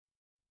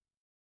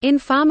In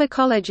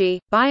pharmacology,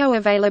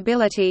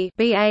 bioavailability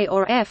 (BA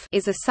or F)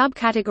 is a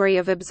subcategory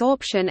of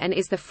absorption and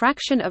is the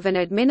fraction of an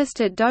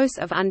administered dose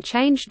of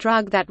unchanged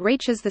drug that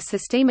reaches the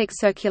systemic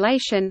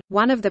circulation,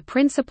 one of the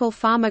principal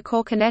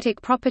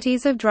pharmacokinetic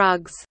properties of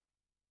drugs.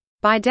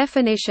 By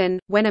definition,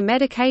 when a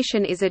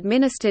medication is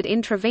administered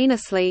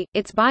intravenously,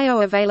 its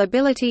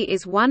bioavailability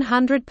is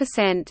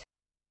 100%.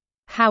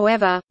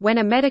 However, when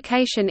a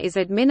medication is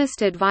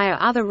administered via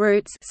other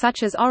routes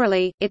such as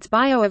orally, its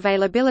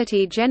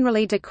bioavailability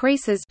generally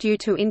decreases due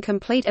to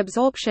incomplete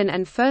absorption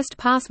and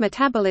first-pass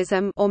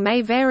metabolism or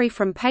may vary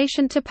from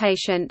patient to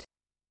patient.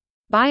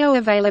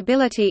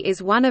 Bioavailability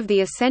is one of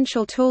the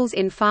essential tools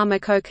in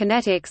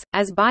pharmacokinetics,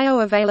 as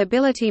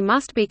bioavailability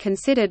must be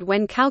considered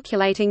when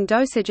calculating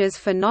dosages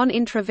for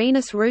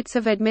non-intravenous routes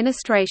of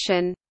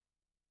administration.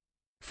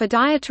 For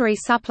dietary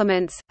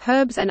supplements,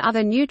 herbs and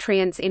other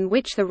nutrients in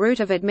which the route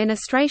of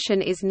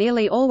administration is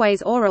nearly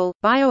always oral,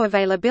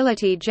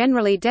 bioavailability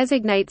generally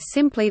designates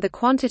simply the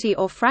quantity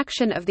or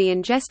fraction of the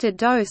ingested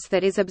dose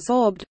that is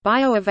absorbed.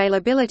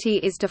 Bioavailability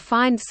is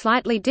defined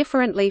slightly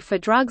differently for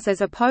drugs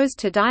as opposed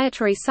to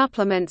dietary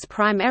supplements,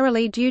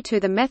 primarily due to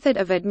the method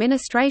of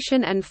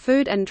administration and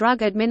Food and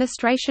Drug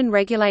Administration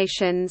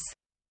regulations.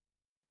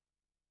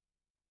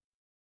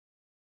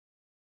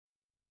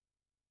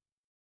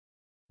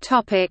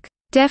 Topic: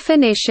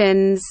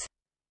 Definitions.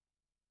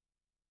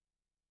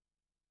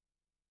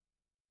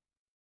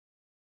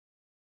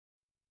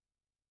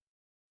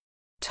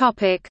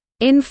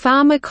 In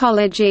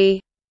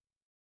pharmacology.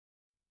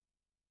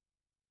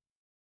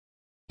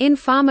 In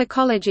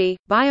pharmacology,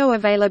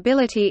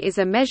 bioavailability is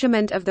a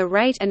measurement of the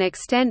rate and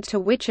extent to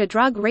which a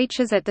drug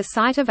reaches at the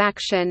site of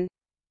action.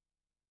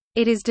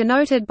 It is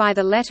denoted by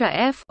the letter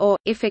F or,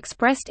 if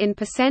expressed in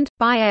percent,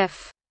 by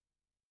F.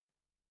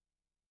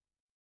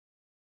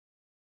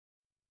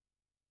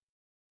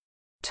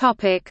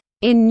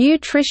 In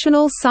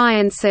nutritional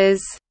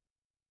sciences.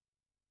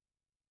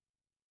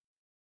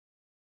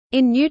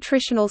 In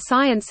nutritional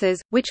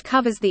sciences, which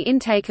covers the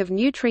intake of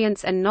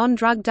nutrients and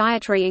non-drug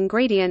dietary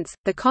ingredients,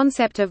 the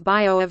concept of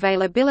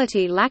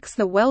bioavailability lacks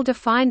the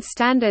well-defined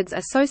standards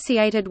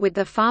associated with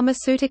the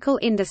pharmaceutical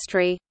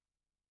industry.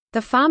 The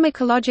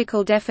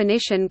pharmacological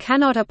definition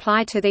cannot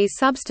apply to these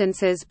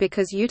substances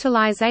because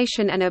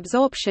utilization and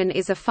absorption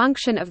is a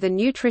function of the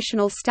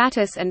nutritional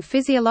status and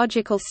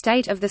physiological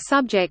state of the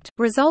subject,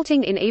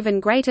 resulting in even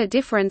greater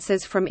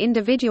differences from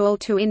individual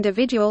to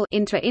individual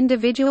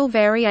inter-individual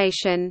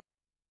variation.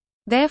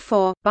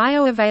 Therefore,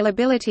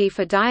 bioavailability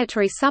for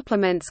dietary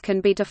supplements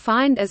can be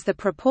defined as the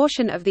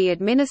proportion of the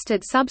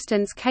administered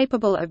substance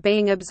capable of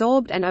being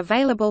absorbed and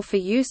available for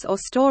use or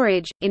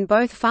storage. In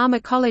both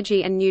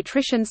pharmacology and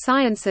nutrition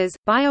sciences,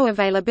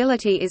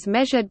 bioavailability is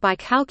measured by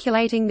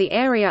calculating the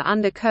area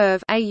under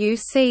curve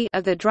 (AUC)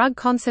 of the drug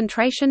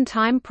concentration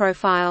time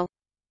profile.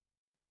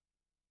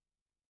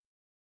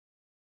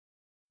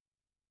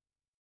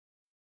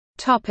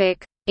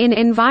 Topic: In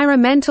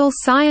environmental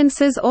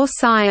sciences or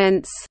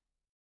science.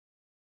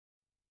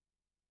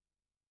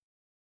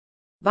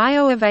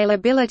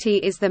 Bioavailability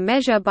is the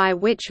measure by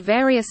which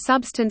various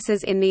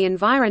substances in the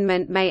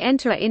environment may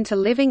enter into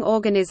living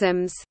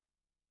organisms.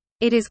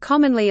 It is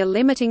commonly a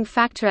limiting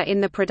factor in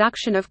the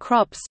production of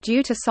crops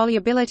due to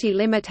solubility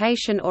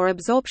limitation or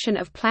absorption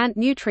of plant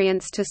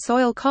nutrients to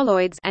soil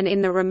colloids and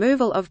in the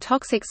removal of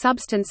toxic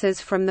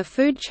substances from the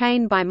food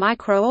chain by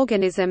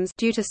microorganisms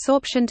due to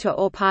sorption to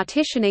or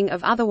partitioning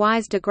of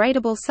otherwise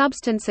degradable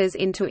substances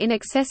into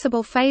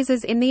inaccessible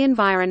phases in the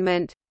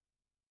environment.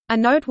 A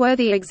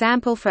noteworthy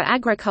example for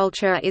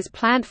agriculture is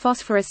plant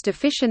phosphorus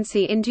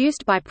deficiency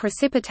induced by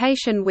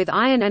precipitation with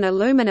iron and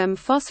aluminum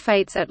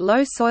phosphates at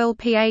low soil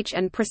pH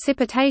and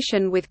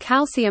precipitation with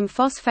calcium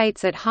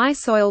phosphates at high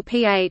soil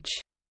pH.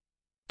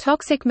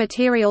 Toxic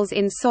materials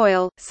in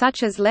soil,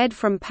 such as lead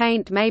from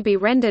paint, may be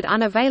rendered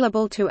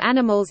unavailable to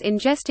animals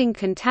ingesting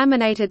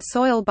contaminated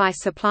soil by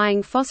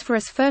supplying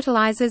phosphorus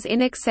fertilizers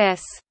in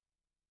excess.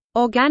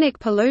 Organic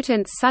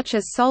pollutants such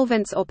as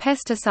solvents or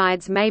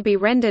pesticides may be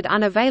rendered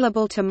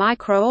unavailable to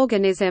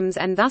microorganisms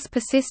and thus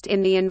persist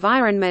in the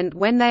environment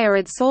when they are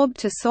adsorbed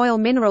to soil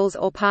minerals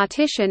or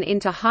partition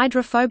into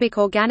hydrophobic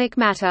organic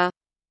matter.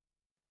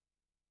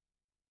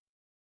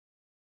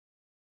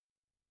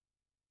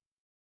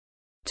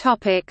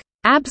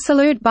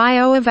 Absolute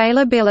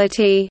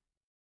bioavailability.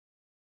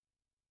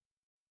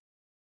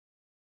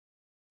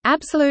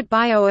 Absolute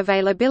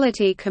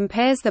bioavailability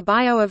compares the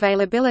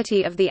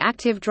bioavailability of the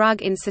active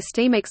drug in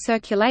systemic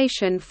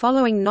circulation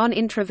following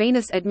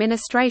non-intravenous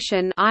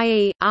administration,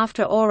 i.e.,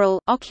 after oral,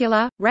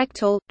 ocular,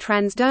 rectal,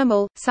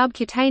 transdermal,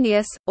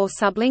 subcutaneous, or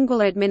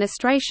sublingual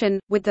administration,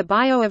 with the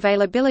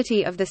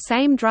bioavailability of the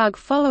same drug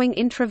following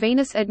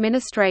intravenous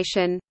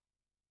administration.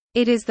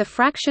 It is the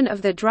fraction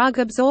of the drug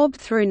absorbed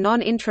through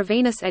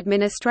non-intravenous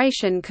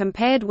administration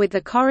compared with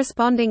the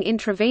corresponding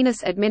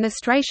intravenous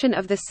administration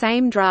of the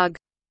same drug.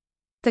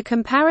 The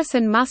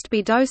comparison must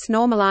be dose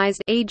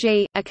normalized,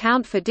 e.g.,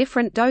 account for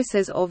different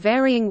doses or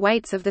varying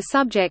weights of the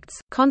subjects.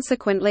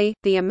 Consequently,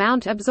 the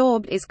amount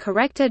absorbed is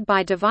corrected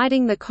by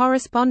dividing the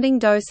corresponding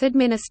dose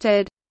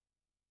administered.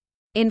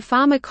 In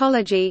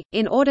pharmacology,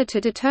 in order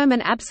to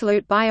determine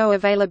absolute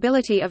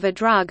bioavailability of a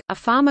drug, a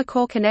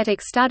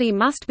pharmacokinetic study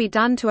must be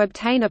done to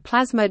obtain a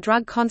plasma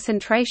drug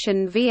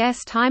concentration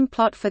vs time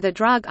plot for the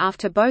drug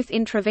after both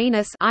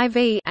intravenous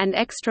 (IV) and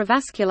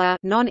extravascular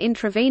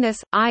non-intravenous,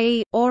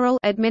 i.e., oral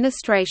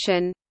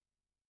administration.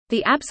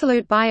 The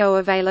absolute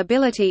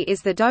bioavailability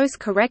is the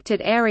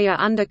dose-corrected area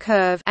under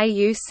curve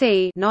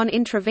 (AUC)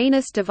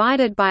 non-intravenous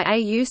divided by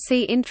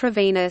AUC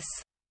intravenous.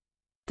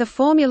 The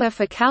formula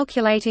for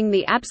calculating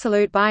the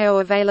absolute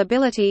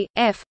bioavailability,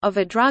 F, of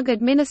a drug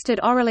administered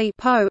orally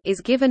 (PO)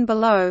 is given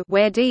below,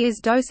 where D is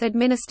dose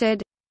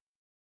administered.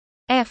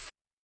 F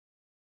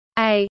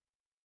A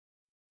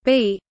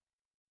B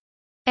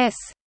S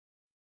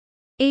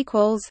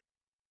equals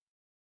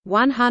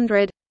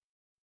 100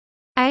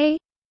 A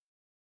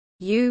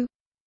U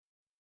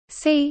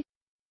C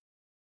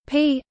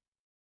P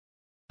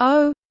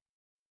O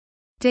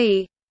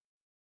D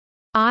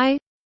I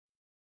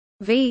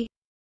V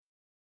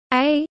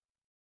A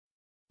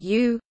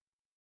U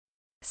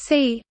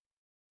C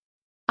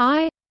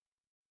I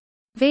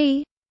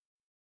V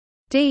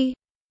D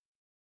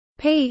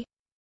P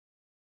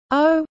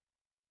O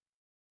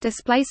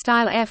display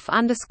style F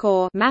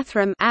underscore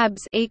mathrm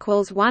abs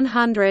equals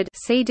 100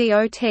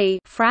 CDOT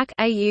frac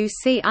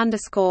AUC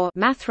underscore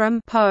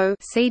mathrm PO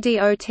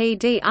CDOT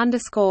D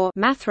underscore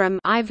mathrm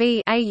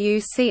IV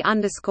AUC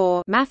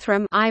underscore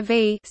mathrm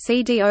IV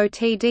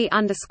CDOT D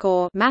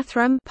underscore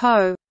mathrm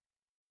PO.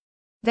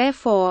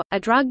 Therefore, a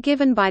drug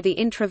given by the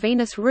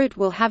intravenous route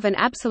will have an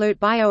absolute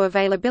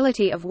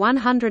bioavailability of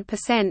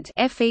 100%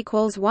 F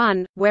equals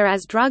 1,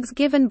 whereas drugs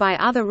given by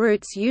other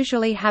routes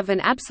usually have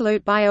an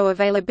absolute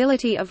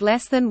bioavailability of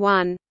less than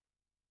 1.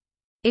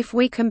 If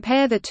we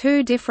compare the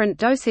two different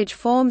dosage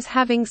forms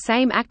having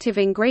same active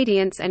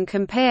ingredients and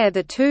compare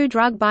the two,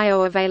 drug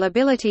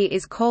bioavailability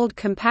is called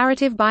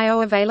comparative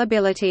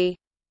bioavailability.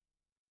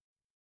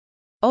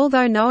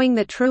 Although knowing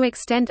the true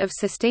extent of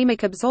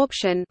systemic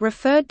absorption,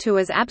 referred to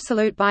as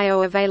absolute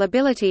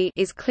bioavailability,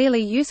 is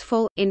clearly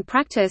useful, in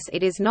practice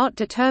it is not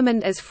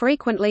determined as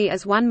frequently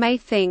as one may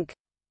think.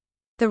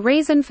 The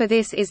reason for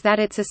this is that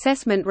its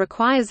assessment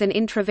requires an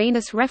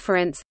intravenous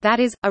reference, that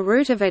is, a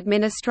route of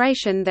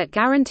administration that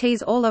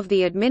guarantees all of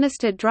the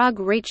administered drug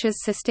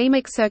reaches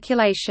systemic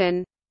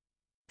circulation.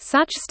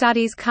 Such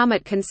studies come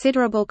at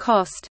considerable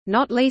cost,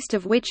 not least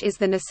of which is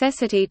the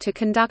necessity to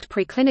conduct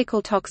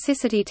preclinical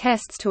toxicity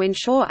tests to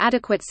ensure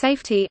adequate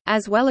safety,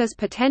 as well as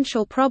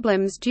potential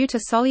problems due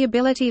to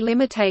solubility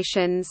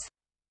limitations.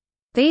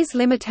 These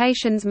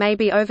limitations may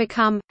be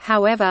overcome,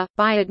 however,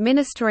 by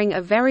administering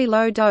a very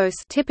low dose,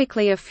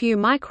 typically a few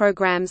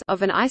micrograms,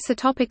 of an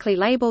isotopically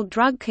labeled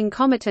drug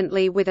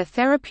concomitantly with a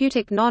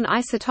therapeutic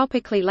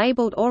non-isotopically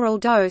labeled oral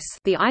dose.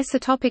 The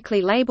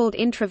isotopically labeled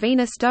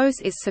intravenous dose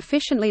is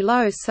sufficiently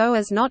low so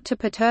as not to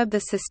perturb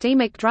the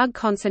systemic drug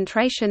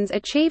concentrations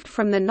achieved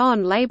from the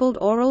non-labeled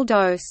oral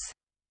dose.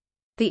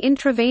 The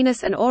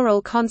intravenous and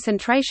oral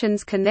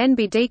concentrations can then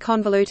be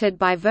deconvoluted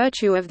by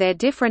virtue of their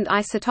different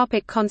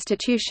isotopic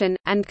constitution,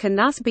 and can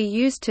thus be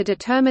used to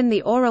determine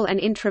the oral and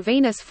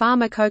intravenous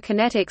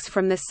pharmacokinetics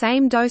from the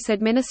same dose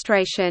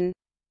administration.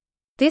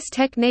 This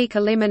technique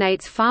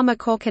eliminates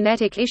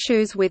pharmacokinetic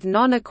issues with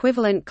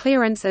non-equivalent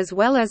clearance as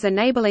well as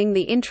enabling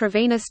the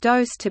intravenous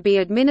dose to be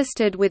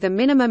administered with a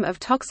minimum of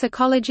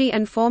toxicology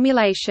and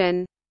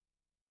formulation.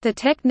 The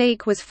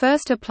technique was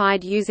first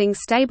applied using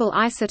stable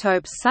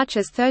isotopes such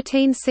as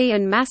 13C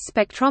and mass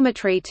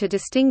spectrometry to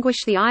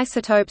distinguish the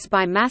isotopes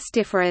by mass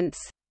difference.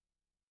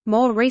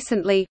 More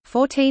recently,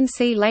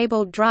 14C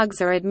labeled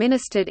drugs are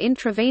administered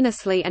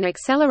intravenously and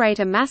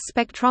accelerator mass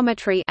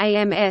spectrometry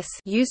 (AMS)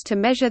 used to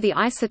measure the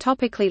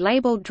isotopically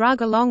labeled drug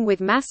along with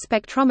mass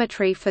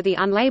spectrometry for the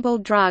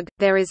unlabeled drug.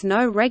 There is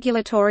no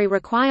regulatory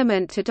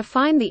requirement to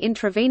define the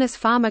intravenous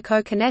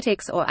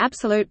pharmacokinetics or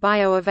absolute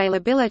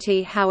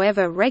bioavailability.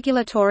 However,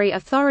 regulatory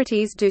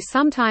authorities do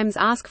sometimes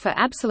ask for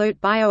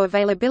absolute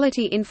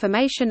bioavailability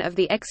information of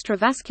the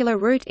extravascular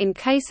route in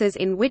cases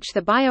in which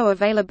the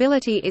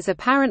bioavailability is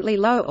apparently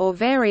low or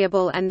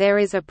variable and there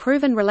is a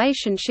proven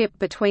relationship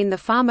between the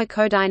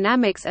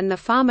pharmacodynamics and the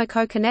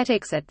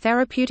pharmacokinetics at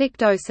therapeutic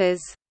doses.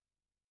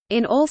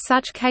 In all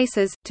such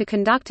cases, to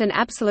conduct an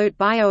absolute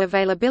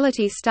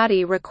bioavailability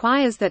study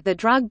requires that the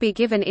drug be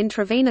given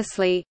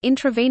intravenously.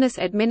 Intravenous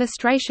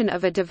administration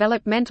of a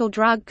developmental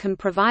drug can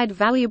provide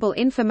valuable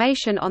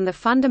information on the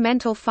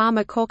fundamental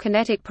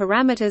pharmacokinetic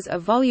parameters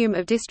of volume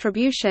of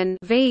distribution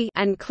 (V)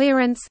 and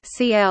clearance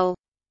 (CL).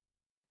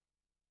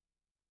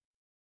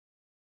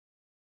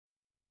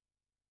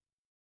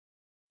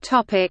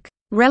 Topic: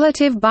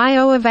 Relative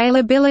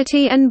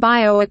bioavailability and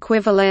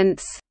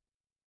bioequivalence.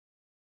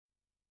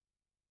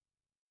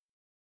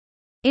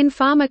 In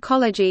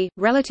pharmacology,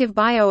 relative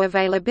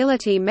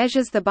bioavailability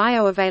measures the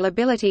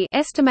bioavailability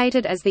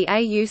estimated as the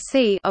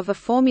AUC of a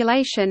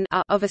formulation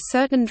A of a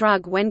certain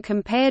drug when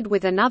compared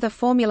with another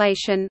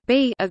formulation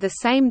B of the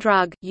same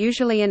drug,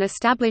 usually an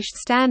established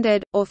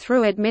standard, or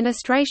through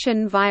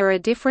administration via a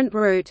different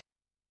route.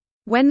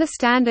 When the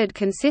standard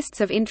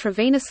consists of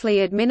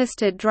intravenously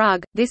administered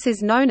drug, this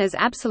is known as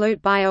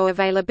absolute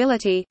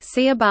bioavailability.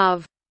 See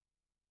above.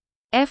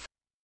 F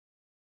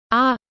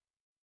R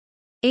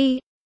E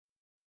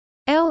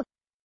L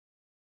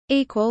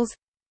equals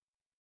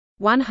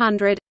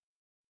 100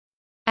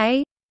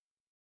 A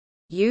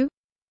U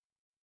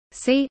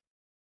C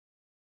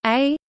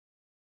A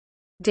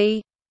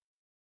D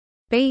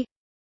B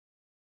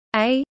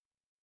A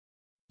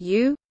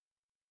U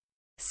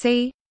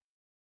C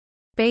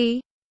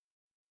B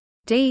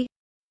D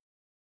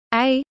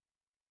A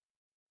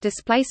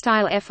display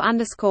style F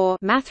underscore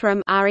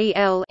mathrm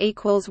REL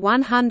equals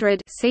 100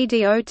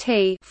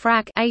 CDOT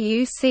frac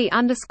AUC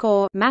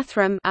underscore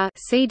mathrm a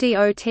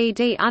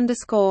CDOTD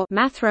underscore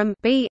mathrm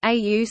B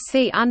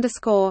AUC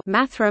underscore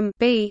mathrm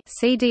B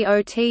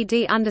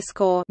CDOTD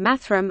underscore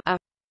mathrm a.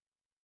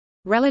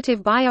 Relative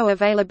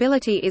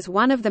bioavailability is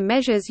one of the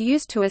measures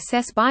used to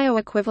assess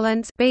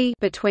bioequivalence B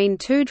between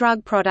two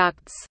drug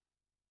products.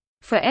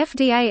 For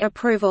FDA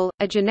approval,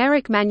 a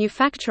generic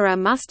manufacturer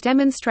must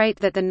demonstrate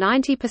that the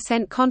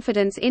 90%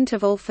 confidence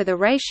interval for the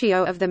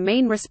ratio of the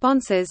mean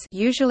responses,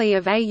 usually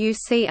of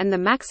AUC, and the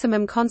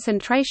maximum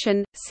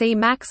concentration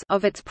Cmax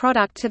of its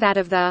product to that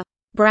of the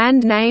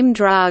brand name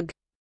drug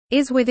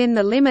is within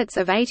the limits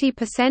of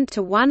 80%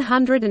 to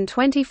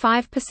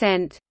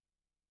 125%.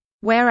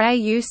 Where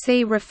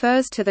AUC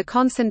refers to the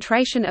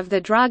concentration of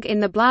the drug in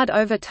the blood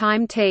over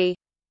time t.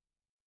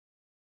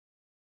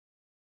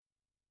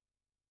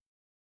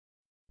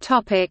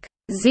 Topic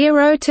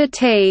 0 to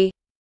t.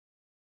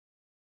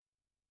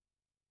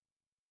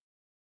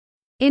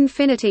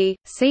 Infinity,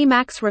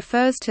 Cmax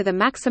refers to the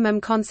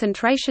maximum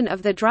concentration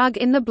of the drug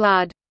in the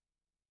blood.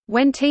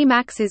 When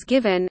Tmax is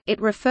given,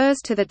 it refers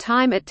to the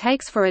time it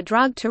takes for a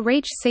drug to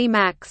reach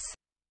Cmax.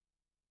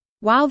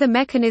 While the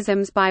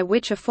mechanisms by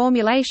which a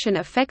formulation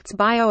affects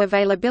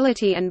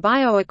bioavailability and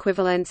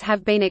bioequivalence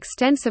have been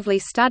extensively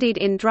studied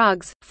in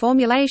drugs,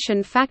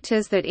 formulation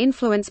factors that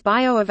influence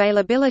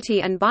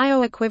bioavailability and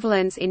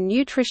bioequivalence in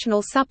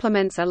nutritional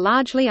supplements are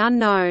largely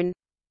unknown.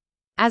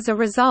 As a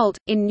result,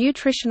 in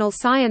nutritional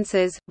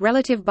sciences,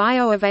 relative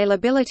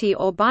bioavailability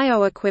or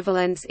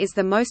bioequivalence is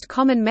the most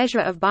common measure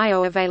of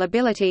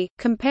bioavailability,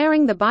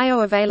 comparing the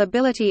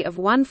bioavailability of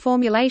one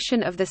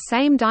formulation of the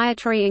same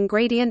dietary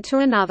ingredient to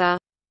another.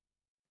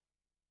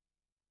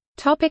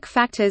 Topic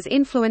factors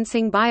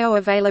influencing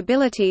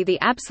bioavailability. The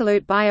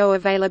absolute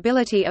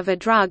bioavailability of a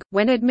drug,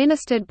 when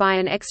administered by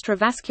an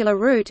extravascular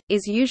route,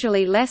 is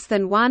usually less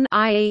than 1,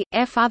 i.e.,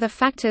 F. Other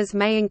factors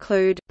may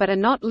include, but are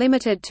not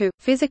limited to,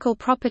 physical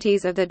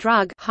properties of the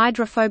drug,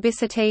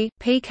 hydrophobicity,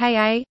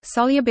 pKa,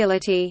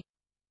 solubility.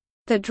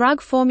 The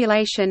drug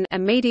formulation,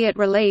 immediate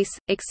release,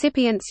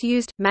 excipients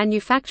used,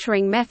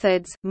 manufacturing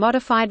methods,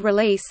 modified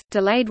release,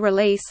 delayed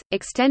release,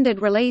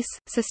 extended release,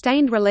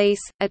 sustained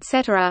release,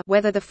 etc.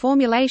 Whether the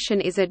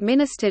formulation is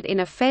administered in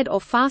a fed or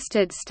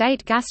fasted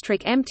state,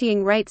 gastric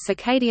emptying rate,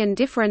 circadian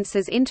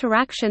differences,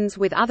 interactions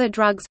with other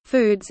drugs,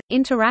 foods,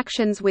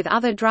 interactions with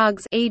other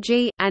drugs,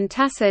 e.g.,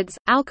 antacids,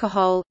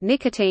 alcohol,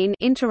 nicotine,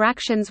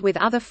 interactions with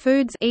other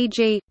foods,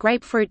 e.g.,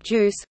 grapefruit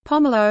juice,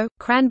 pomelo,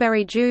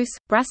 cranberry juice,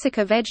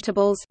 brassica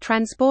vegetables,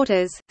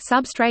 transporters,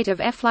 substrate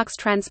of efflux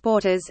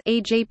transporters,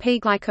 e.g.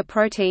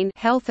 P-glycoprotein,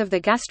 health of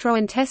the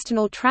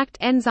gastrointestinal tract,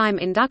 enzyme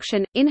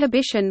induction,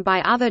 inhibition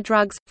by other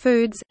drugs,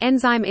 foods,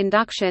 enzyme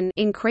induction,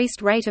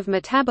 increased rate of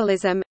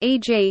metabolism,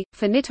 e.g.,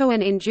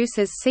 phenytoin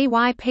induces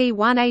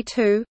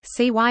CYP1A2,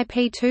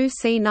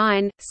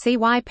 CYP2C9,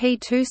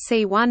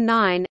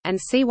 CYP2C19, and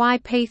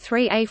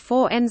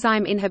CYP3A4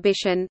 enzyme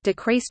inhibition,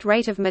 decreased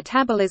rate of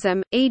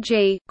metabolism,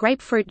 e.g.,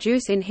 grapefruit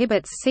juice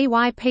inhibits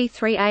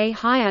CYP3A.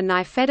 Higher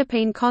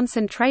nifedipine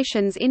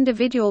concentrations,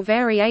 individual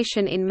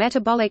variation in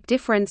metabolic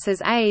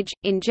differences. Age.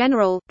 In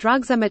general,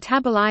 drugs are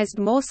metabolized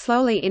more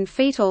slowly in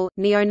fetal,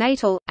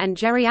 neonatal, and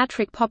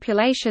geriatric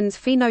populations.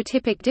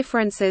 Phenotypic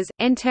differences,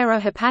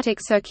 enterohepatic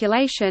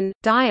circulation,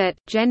 diet,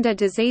 gender,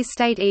 disease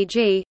state,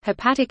 e.g.,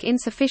 hepatic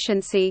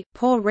insufficiency,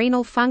 poor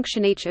renal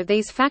function. Each of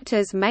these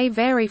factors may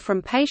vary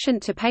from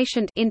patient to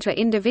patient,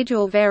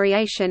 inter-individual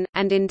variation,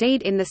 and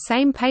indeed in the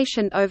same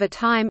patient over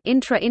time,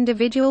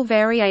 intra-individual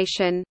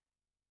variation.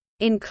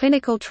 In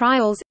clinical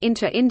trials,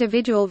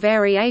 inter-individual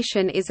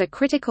variation is a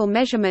critical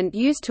measurement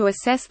used to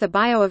assess the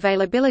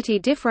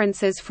bioavailability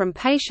differences from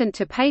patient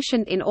to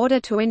patient in order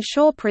to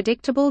ensure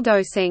predictable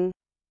dosing.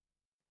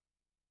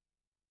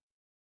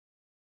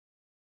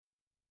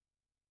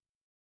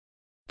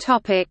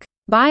 Topic: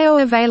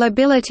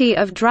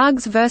 Bioavailability of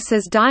drugs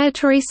versus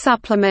dietary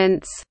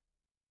supplements.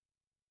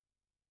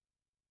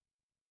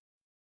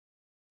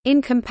 In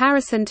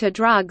comparison to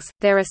drugs,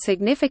 there are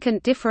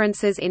significant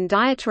differences in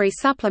dietary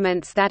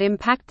supplements that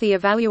impact the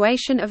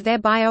evaluation of their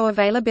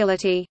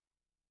bioavailability.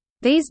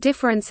 These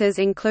differences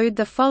include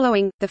the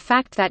following: the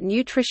fact that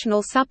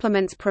nutritional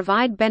supplements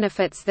provide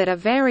benefits that are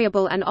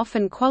variable and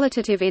often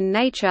qualitative in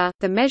nature,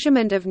 the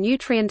measurement of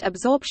nutrient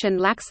absorption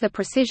lacks the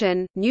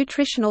precision,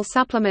 nutritional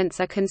supplements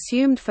are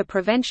consumed for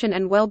prevention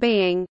and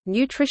well-being,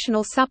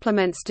 nutritional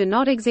supplements do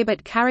not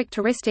exhibit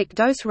characteristic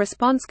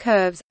dose-response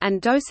curves,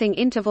 and dosing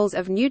intervals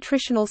of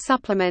nutritional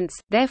supplements,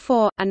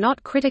 therefore, are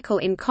not critical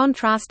in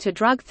contrast to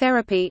drug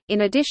therapy.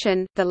 In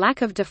addition, the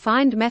lack of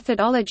defined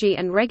methodology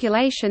and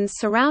regulations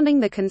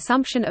surrounding the consumption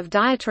of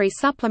dietary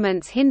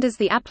supplements hinders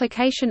the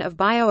application of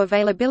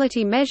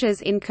bioavailability measures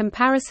in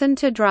comparison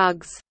to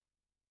drugs.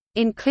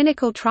 In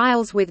clinical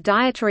trials with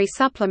dietary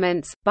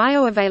supplements,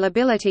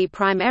 bioavailability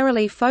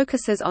primarily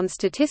focuses on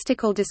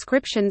statistical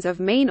descriptions of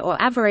mean or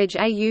average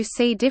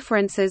AUC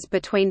differences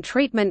between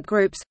treatment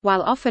groups,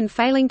 while often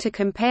failing to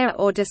compare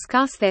or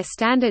discuss their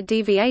standard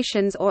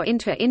deviations or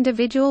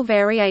inter-individual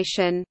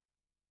variation.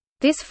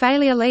 This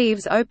failure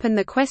leaves open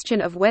the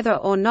question of whether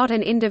or not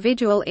an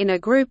individual in a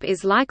group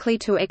is likely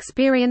to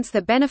experience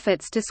the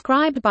benefits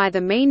described by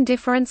the mean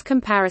difference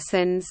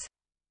comparisons.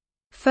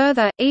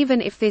 Further,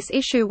 even if this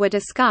issue were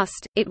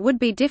discussed, it would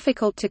be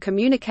difficult to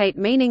communicate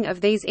meaning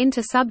of these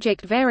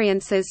inter-subject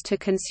variances to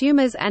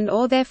consumers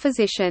and/or their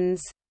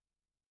physicians.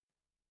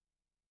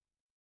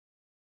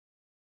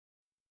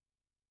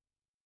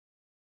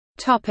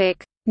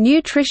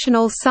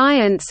 Nutritional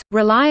science,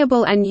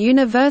 reliable and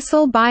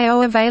universal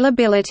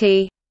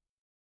bioavailability.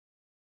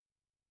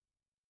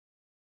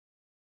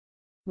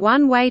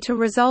 One way to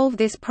resolve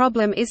this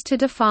problem is to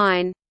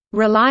define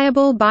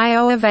reliable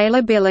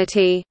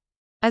bioavailability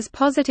as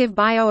positive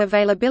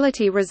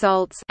bioavailability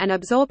results and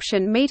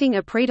absorption meeting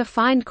a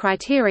predefined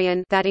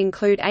criterion that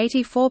include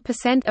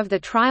 84% of the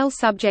trial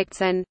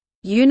subjects, and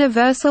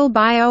universal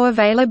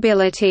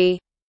bioavailability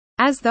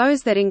as those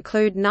that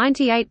include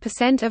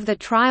 98% of the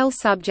trial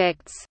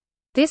subjects.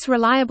 This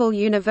reliable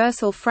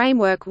universal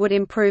framework would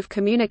improve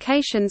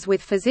communications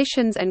with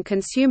physicians and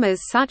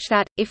consumers such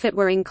that, if it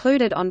were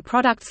included on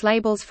products'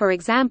 labels for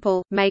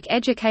example, make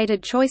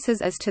educated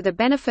choices as to the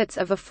benefits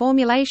of a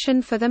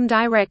formulation for them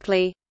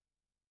directly.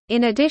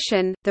 In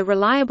addition, the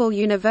reliable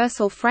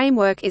universal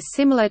framework is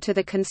similar to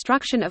the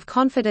construction of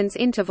confidence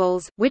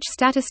intervals, which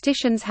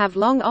statisticians have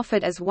long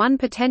offered as one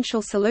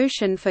potential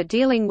solution for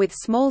dealing with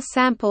small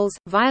samples,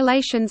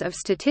 violations of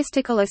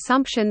statistical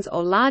assumptions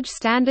or large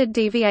standard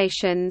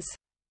deviations.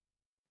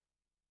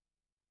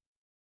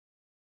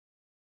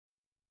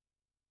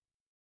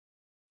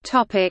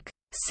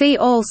 See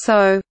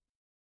also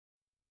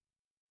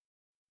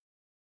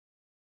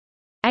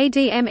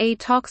ADME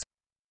tox,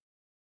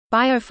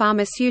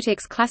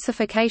 Biopharmaceutics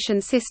classification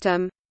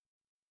system,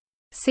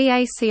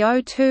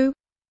 CaCO2,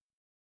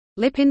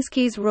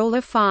 Lipinski's rule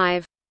of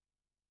 5.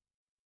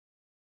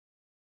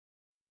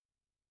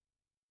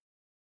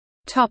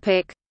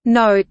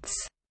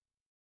 Notes.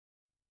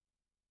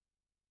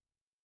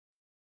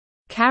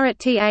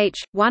 th,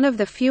 one of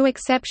the few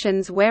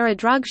exceptions where a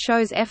drug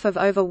shows F of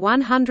over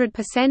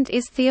 100%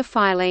 is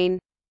theophylline.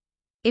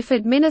 If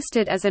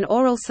administered as an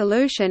oral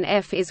solution,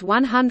 F is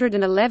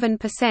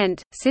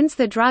 111%, since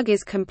the drug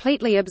is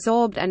completely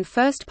absorbed and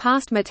first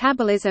past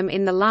metabolism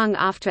in the lung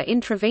after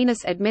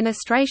intravenous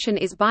administration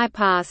is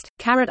bypassed.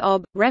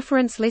 Ob.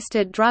 Reference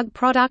listed drug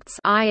products,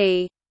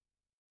 i.e.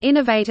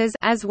 innovators,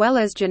 as well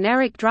as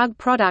generic drug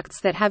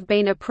products that have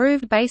been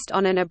approved based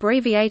on an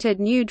abbreviated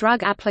new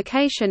drug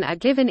application, are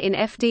given in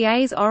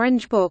FDA's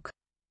Orange Book.